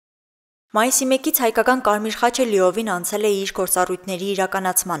Մայիսի 1-ից հայկական կարմիր խաչը լիովին անցել է իր գործառույթների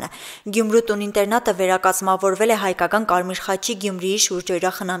իրականացմանը։ Գյումրու տուն-ինտերնատը վերակազմավորվել է հայկական կարմիր խաչի Գյումրիի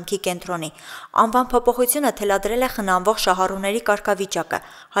շուրջօրյա խնամքի կենտրոնի։ Անվան փոփոխությունը թելադրել է խնամվող շահառուների կարգավիճակը։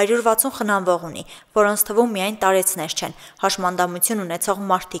 160 խնամվող ունի, որոնց թվում միայն տարեցներ չեն, հաշմանդամություն ունեցող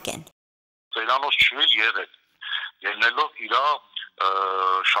մարդիկ են։ Ծերանոց չվել եղել, ելնելով իր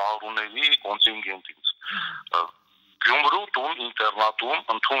շահառուների կոնտինգենտից։ Գյումրու տուն-ինտերնատում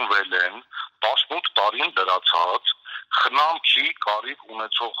ընդունվել են 18 տարին լրացած խնամքի կարիք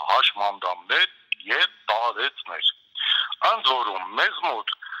ունեցող հաշմանդամներ և տարեցներ։ Ընդ որում մեզ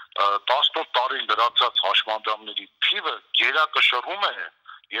մոտ 18 տարին լրացած հաշմանդամների թիվը գերակշռում է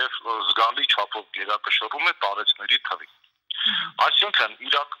և զգալի չափով գերակշռում է տարեցների թվին։ Այսինքն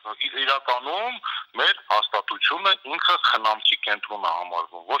իրականում մեր հաստատությունը ինքը խնամքի կենտրոն է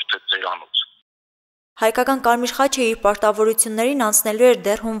համարվում, ոչ թե ծերանոց։ Հայկական կարմիր խաչը իր պարտավորություններին անցնելու էր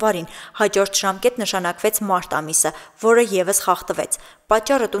դեռ հունվարին, հաջորդ ժամկետ նշանակվեց մարտ ամիսը, որը ևս խախտվեց։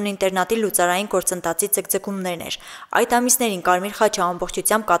 Պատճառը տուն-ինտերնատի լուծարային գործընթացի ձգձգումներն էր։ Այդ ամիսներին կարմիր խաչը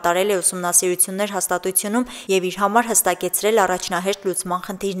ամբողջությամբ կատարել է ուսումնասիրություններ հաստատությունում և իր համար հստակեցրել առաջնահերթ լուծման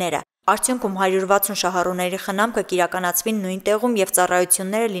խնդիրները։ Արդյունքում 160 շահառուների խնամքը կիրականացվի նույն տեղում և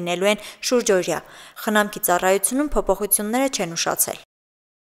ծառայությունները լինելու են շուրջօրյա։ Խնամքի ծառայությունում փոփոխությունները չեն ուշացել։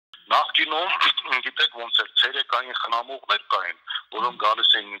 Նախկինում, գիտեք ոնց էր, ցերեկային խնամողներ կային, որոնք գալիս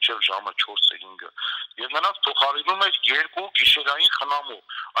էին մինչև ժամը 4-5-ը, և նրանց փոխարինում էր 2 գիշերային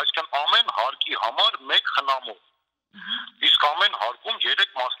խնամող, այսինքն ամեն հարկի համար 1 խնամող, իսկ ամեն հարկում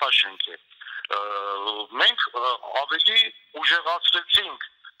 3 մասնաշենք է։ Մենք ավելի ուժեղացրեցինք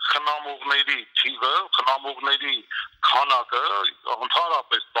խնամողների թիվը, խնամողների քանակը,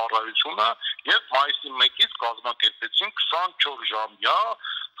 ընդհանրապես ծառայությունը և մայիսի 1-ից կազմակերպեցինք 24 ժամյա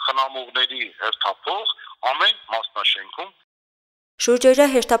խնամողների հերթափոխ ամեն մասնաշենքում։ Շուրջօրյա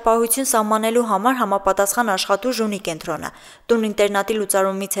հերթապահություն սահմանելու համար համապատասխան աշխատուժ ունի կենտրոնը։ Տուն-ինտերնատի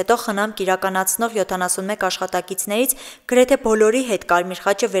լուծարումից հետո խնամք իրականացնող 71 աշխատակիցներից գրեթե բոլորի հետ կարմիր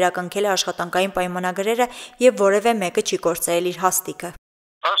խաչը վերակնքել է աշխատանքային պայմանագրերը և որևէ մեկը չի կորցրել իր հաստիքը։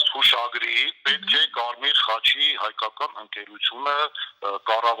 Ըստ հուշագրի պետք է կարմիր խաչի հայկական ընկերությունը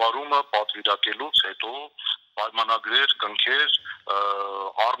կառավարումը պատվիրակելուց հետո պայմանագրեր կնքեր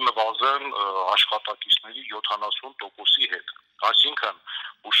առնվազն աշխատակիցների 70%-ի հետ։ Այսինքն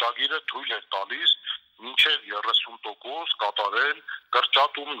հուշագիրը թույլ էր տալիս մինչև 30% կատարել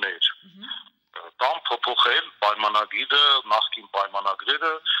կրճատումներ կամ փոփոխել պայմանագիրը, նախկին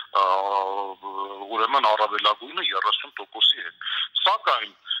պայմանագրերը ուրեմն առավելագույնը 30%-ի հետ։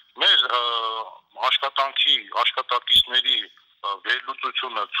 Սակայն մեր աշխատակիցների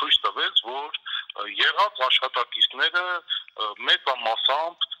վերլուծությունը ցույց տվեց, որ եղած աշխատակիցները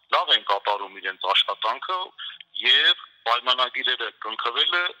մեծամասամբ լավ են կատարում իրենց աշխատանքը և պայմանագիրերը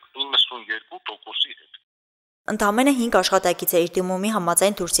կնքվել է 92%-ի հետ։ Ընդամենը 5 աշխատակից է իր դիմումի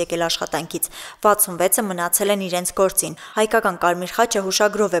համաձայն դուրս եկել աշխատանքից, 66-ը մնացել են իրենց գործին։ Հայկական կարմիր խաչը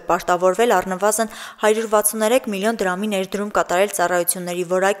հուշագրով է պարտավորվել առնվազն 163 միլիոն դրամի ներդրում կատարել ծառայությունների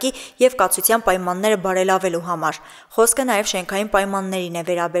որակի և կացության պայմանները բարելավելու համար։ Խոսքը նաև շենքային պայմաններին է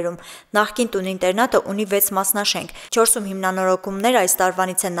վերաբերում։ Նախկին տուն-ինտերնատը ունի 6 մասնաշենք, 4-ում հիմնանորոգումներ այս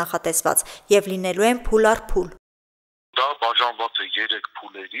տարվանից են նախատեսված և լինելու են փուլ առ փուլ։ Դա բաժանված է 3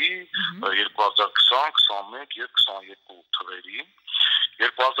 փուլերի՝ 2020, 21 և 22 թվերի։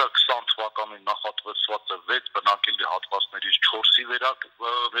 2020 թվականին նախատեսված է 6 բնակելի հատվածներից 4-ի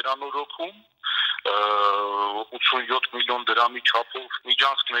վերանորոգում, 87 միլիոն դրամի չափով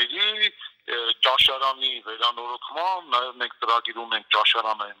միջանցքների ճաշարանի վերանորոգման, նաև մենք ծրագիր ունենք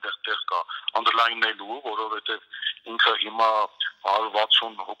ճաշարանը այնտեղ կա ընդլայնելու, որովհետև ինքը հիմա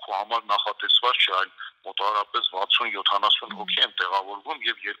 160 հոգու համար նախատեսված չէ, այլ մոտավորապես 60-70 հոգի են տեղավորվում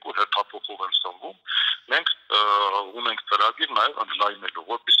և 2 հերթափոխով են սնվում։ Մենք ունենք ծրագիր նաև ընդլայնելու,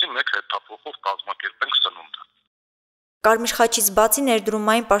 որպեսզի 1 հերթափոխով կազմակերպենք սնունդը։ Կարմիր խաչից բացի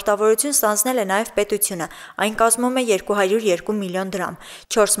ներդրումային պարտավորություն ստանձնել է նաև պետությունը, այն կազմում է 202 միլիոն դրամ։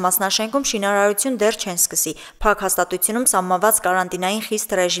 4 մասնաշենքում շինարարություն դեռ չեն սկսի, փակ հաստատությունում սահմանված կարանտինային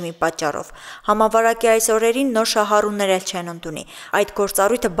խիստ ռեժիմի պատճառով։ Համավարակի այս օրերին նոր շահառուներ էլ չեն ընդունի։ Այդ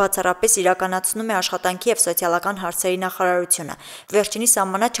գործառույթը բացառապես իրականացնում է աշխատանքի և սոցիալական հարցերի նախարարությունը։ Վերջինիս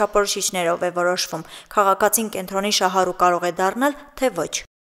սահմանաչափորոշիչներով է որոշվում՝ քաղաքացին կենտրոնի շահառու կարող է դառնալ, թե ոչ։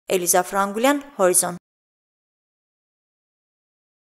 Էլիզա Ֆրանգուլյան, Հորիզոն։